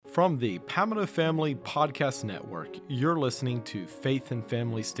From the Palmetto Family Podcast Network, you're listening to Faith and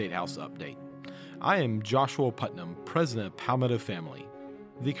Family Statehouse Update. I am Joshua Putnam, president of Palmetto Family.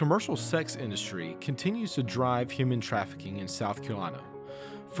 The commercial sex industry continues to drive human trafficking in South Carolina.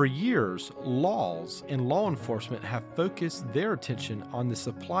 For years, laws and law enforcement have focused their attention on the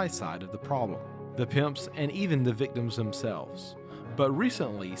supply side of the problem, the pimps and even the victims themselves. But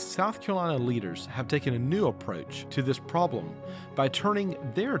recently, South Carolina leaders have taken a new approach to this problem by turning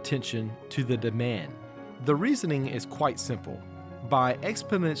their attention to the demand. The reasoning is quite simple. By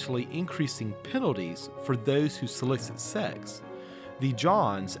exponentially increasing penalties for those who solicit sex, the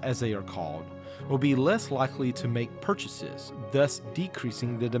Johns, as they are called, will be less likely to make purchases, thus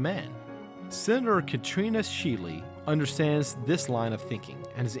decreasing the demand. Senator Katrina Shealy understands this line of thinking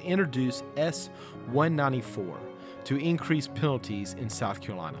and has introduced S-194 to increase penalties in South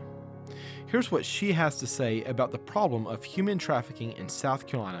Carolina. Here's what she has to say about the problem of human trafficking in South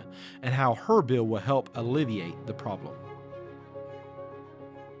Carolina and how her bill will help alleviate the problem.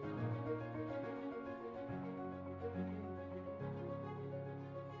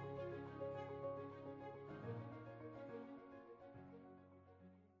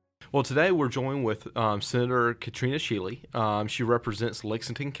 Well, today we're joined with Senator Katrina Shealy. She represents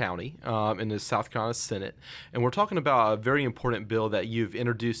Lexington County in the South Carolina Senate. And we're talking about a very important bill that you've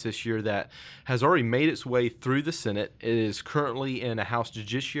introduced this year that has already made its way through the Senate. It is currently in a House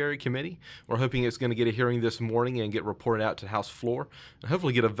Judiciary Committee. We're hoping it's going to get a hearing this morning and get reported out to the House floor and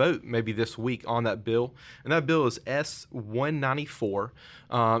hopefully get a vote maybe this week on that bill. And that bill is S-194.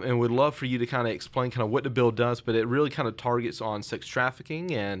 And we'd love for you to kind of explain kind of what the bill does, but it really kind of targets on sex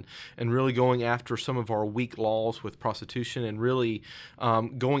trafficking and really going after some of our weak laws with prostitution and really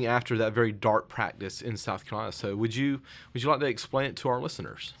going after that very dark practice in South Carolina. So would you like to explain it to our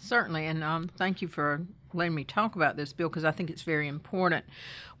listeners? Certainly, and thank you for letting me talk about this bill because I think it's very important.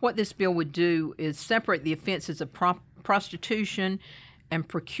 What this bill would do is separate the offenses of prostitution and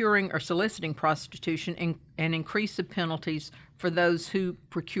procuring or soliciting prostitution and increase the penalties for those who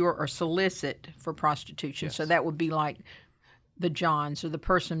procure or solicit for prostitution. Yes. So that would be like the Johns or the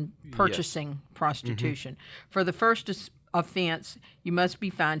person purchasing prostitution. Mm-hmm. For the first offense, you must be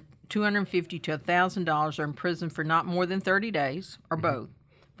fined $250 to $1,000 or imprisoned for not more than 30 days or both.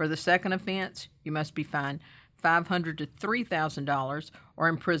 For the second offense, you must be fined $500 to $3,000 or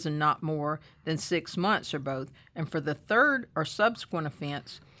imprisoned not more than 6 months or both. And for the third or subsequent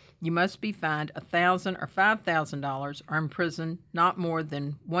offense, you must be fined $1,000 or $5,000 or imprisoned not more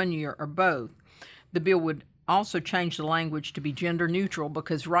than 1 year or both. The bill would also change the language to be gender neutral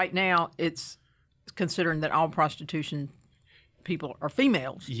because right now it's considering that all prostitution people are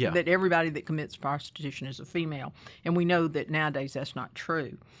females, that everybody that commits prostitution is a female. And we know that nowadays that's not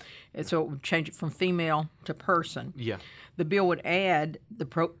true. And so it would change it from female to person. Yeah. The bill would add the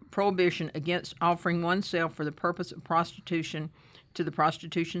prohibition against offering oneself for the purpose of prostitution to the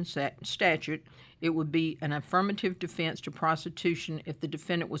prostitution statute. It would be an affirmative defense to prostitution if the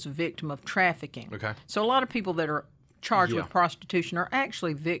defendant was a victim of trafficking. Okay. So a lot of people that are charged with prostitution are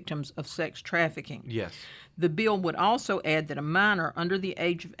actually victims of sex trafficking. Yes. The bill would also add that a minor under the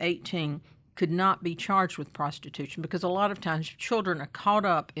age of 18 could not be charged with prostitution because a lot of times children are caught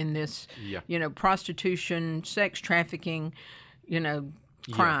up in this, prostitution, sex trafficking,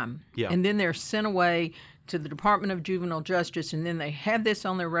 crime. Yeah. And then they're sent away to the Department of Juvenile Justice, and then they have this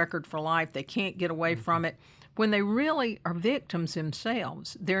on their record for life. They can't get away from it. When they really are victims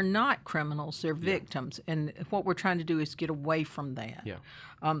themselves, they're not criminals, they're victims. And what we're trying to do is get away from that. Yeah.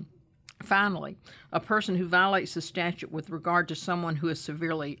 Finally, a person who violates the statute with regard to someone who is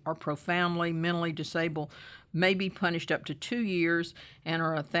severely or profoundly mentally disabled may be punished up to 2 years and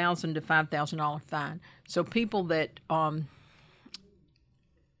or a $1,000 to $5,000 fine. So people that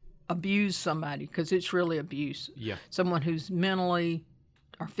abuse somebody, because it's really abuse, someone who's mentally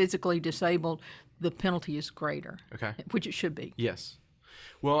or physically disabled, the penalty is greater, which it should be. Yes.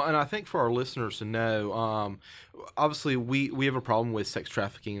 Well, and I think for our listeners to know, obviously we have a problem with sex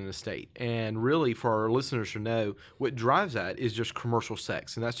trafficking in the state. And really for our listeners to know, what drives that is just commercial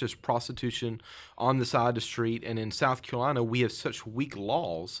sex. And that's just prostitution on the side of the street. And in South Carolina, we have such weak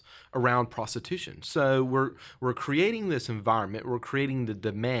laws around prostitution. So we're creating this environment, we're creating the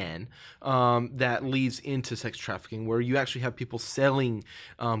demand that leads into sex trafficking, where you actually have people selling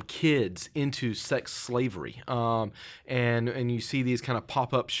kids into sex slavery. And you see these kind of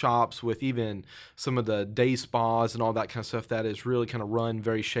pop-up shops with even some of the day spas and all that kind of stuff that is really kind of run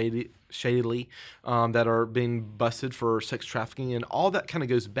very shadily that are being busted for sex trafficking. And all that kind of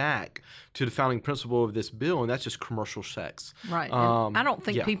goes back to the founding principle of this bill, and that's just commercial sex. Right. And I don't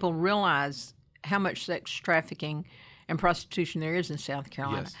think people realize how much sex trafficking and prostitution there is in South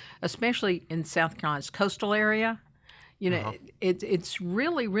Carolina, Yes. especially in South Carolina's coastal area. It's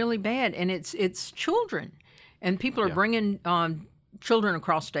really, really bad, and it's children, and people are bringing children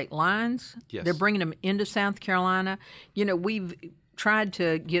across state lines. Yes. They're bringing them into South Carolina. We've tried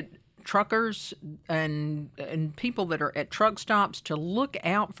to get truckers and people that are at truck stops to look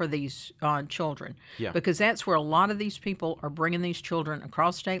out for these children, because that's where a lot of these people are bringing these children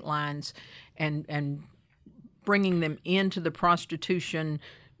across state lines and bringing them into the prostitution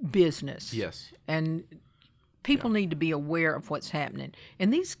business. Yes. And people need to be aware of what's happening.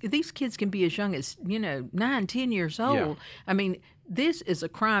 And these kids can be as young as 9, 10 years old. Yeah. I mean, this is a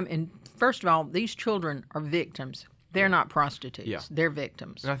crime. And first of all, these children are victims. They're not prostitutes. Yeah. They're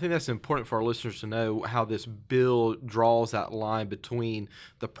victims. And I think that's important for our listeners to know how this bill draws that line between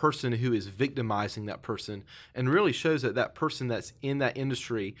the person who is victimizing that person and really shows that that person that's in that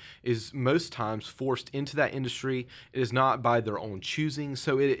industry is most times forced into that industry. It is not by their own choosing.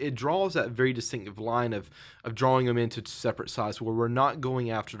 So it draws that very distinctive line of drawing them into separate sides where we're not going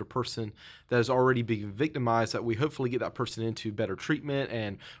after the person that is already being victimized, that we hopefully get that person into better treatment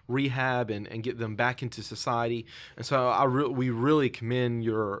and rehab and get them back into society. And so we really commend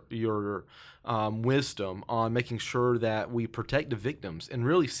your wisdom on making sure that we protect the victims and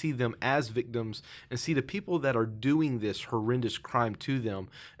really see them as victims and see the people that are doing this horrendous crime to them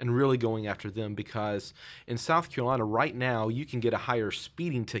and really going after them, because in South Carolina right now you can get a higher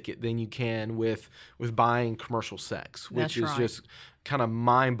speeding ticket than you can with buying commercial sex, which is just kind of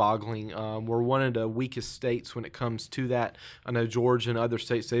mind-boggling. We're one of the weakest states when it comes to that. I know Georgia and other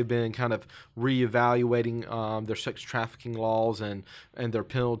states, they've been kind of reevaluating their sex trafficking laws and their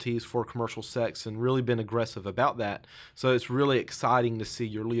penalties for commercial sex and really been aggressive about that. So it's really exciting to see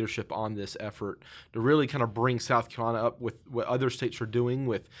your leadership on this effort to really kind of bring South Carolina up with what other states are doing,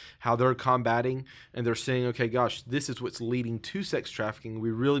 with how they're combating, and they're saying, okay, gosh, this is what's leading to sex trafficking.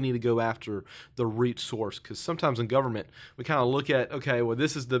 We really need to go after the root source, because sometimes in government we kind of look at, okay, well,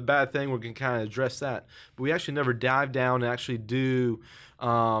 this is the bad thing, we're going to kind of address that. But we actually never dive down and actually do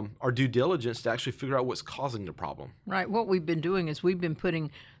our due diligence to actually figure out what's causing the problem. Right. What we've been doing is we've been putting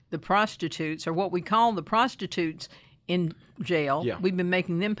the prostitutes, or what we call the prostitutes, in jail. Yeah. We've been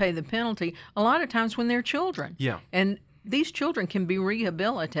making them pay the penalty a lot of times when they're children. Yeah. And these children can be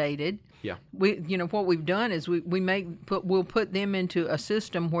rehabilitated. Yeah. What we've done is we'll put them into a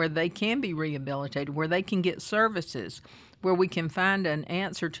system where they can be rehabilitated, where they can get services, where we can find an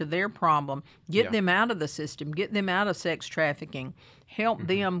answer to their problem, get them out of the system, get them out of sex trafficking, help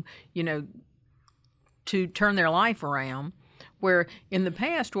them, to turn their life around. Where in the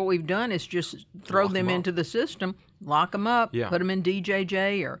past, what we've done is just throw them into the system, lock them up, put them in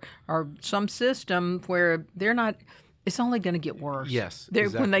DJJ or some system where they're not. It's only going to get worse. Yes,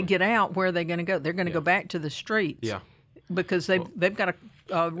 exactly. When they get out, where are they going to go? They're going to go back to the streets. Yeah. Because they've got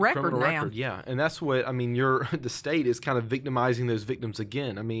a record now. Yeah, and that's what the state is kind of victimizing those victims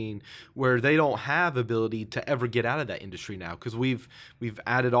again. I mean, where they don't have ability to ever get out of that industry now, because we've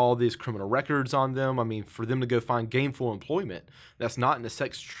added all these criminal records on them. I mean, for them to go find gainful employment that's not in the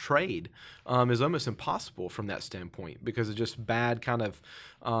sex trade is almost impossible from that standpoint, because it's just bad kind of,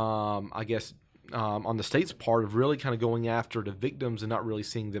 on the state's part of really kind of going after the victims and not really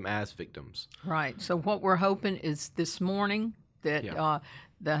seeing them as victims. Right. So what we're hoping is this morning that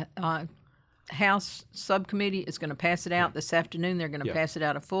the House subcommittee is going to pass it out this afternoon. They're going to pass it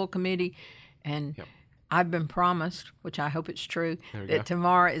out a full committee. And I've been promised, which I hope it's true, that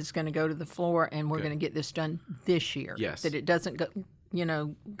tomorrow is going to go to the floor and we're going to get this done this year. Yes. That it doesn't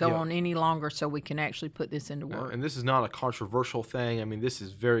go on any longer, so we can actually put this into work. And this is not a controversial thing. I mean, this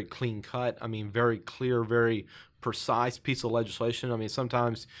is very clean cut. I mean, very clear, very precise piece of legislation. I mean,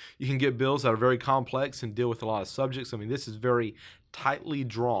 sometimes you can get bills that are very complex and deal with a lot of subjects. I mean, this is very tightly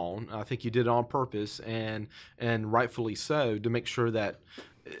drawn. I think you did it on purpose and rightfully so, to make sure that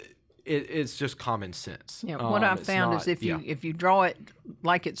it's just common sense. Yeah, what I've found is if you draw it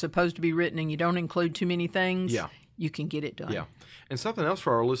like it's supposed to be written and you don't include too many things, you can get it done. Yeah. And something else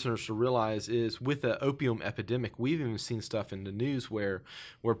for our listeners to realize is, with the opium epidemic, we've even seen stuff in the news where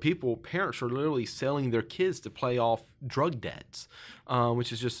parents are literally selling their kids to pay off drug debts,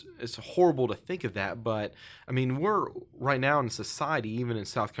 which is just, it's horrible to think of that. But I mean, we're right now in society, even in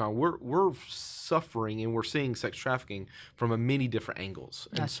South Carolina, we're suffering and we're seeing sex trafficking from many different angles.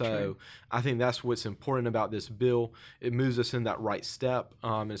 And that's so true. I think that's what's important about this bill. It moves us in that right step.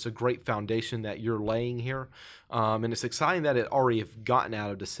 And it's a great foundation that you're laying here. And it's exciting that it already have gotten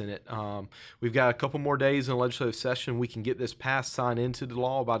out of the Senate. We've got a couple more days in the legislative session. We can get this passed, signed into the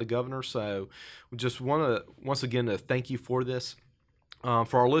law by the governor. So we just want to, once again, to thank you for this.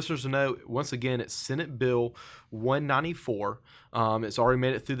 For our listeners to know, once again, it's Senate Bill 194. It's already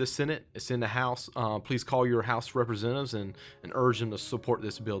made it through the Senate. It's in the House. Please call your House representatives and urge them to support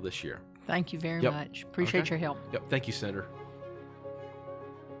this bill this year. Thank you very much. Appreciate your help. Yep. Thank you, Senator.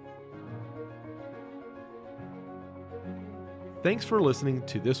 Thanks for listening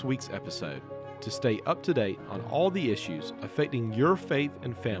to this week's episode. To stay up to date on all the issues affecting your faith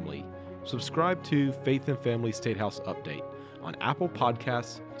and family, subscribe to Faith and Family State House Update on Apple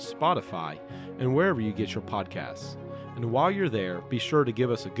Podcasts, Spotify, and wherever you get your podcasts. And while you're there, be sure to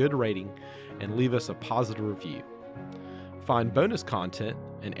give us a good rating and leave us a positive review. Find bonus content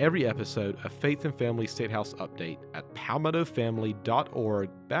in every episode of Faith and Family State House Update at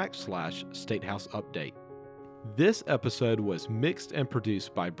palmettofamily.org/State House Update. This episode was mixed and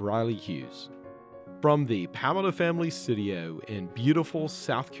produced by Briley Hughes. From the Palmetto Family Studio in beautiful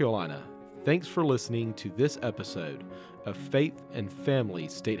South Carolina, thanks for listening to this episode of Faith and Family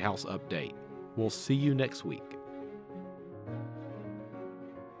State House Update. We'll see you next week.